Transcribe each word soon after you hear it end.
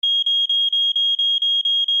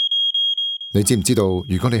你知唔知道，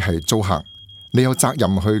如果你係租客，你有責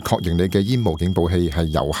任去確認你嘅煙霧警報器係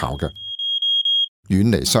有效嘅，遠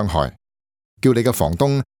離傷害，叫你嘅房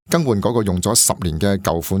東更換嗰個用咗10年嘅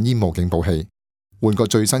舊款煙霧警報器，換個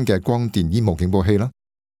最新嘅光電煙霧警報器啦。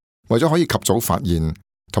為咗可以及早發現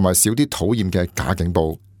同埋少啲討厭嘅假警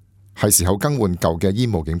報，係時候更換舊嘅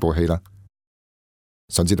煙霧警報器啦。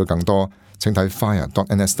想知道更多，請睇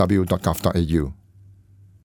fire.nsw.gov.au。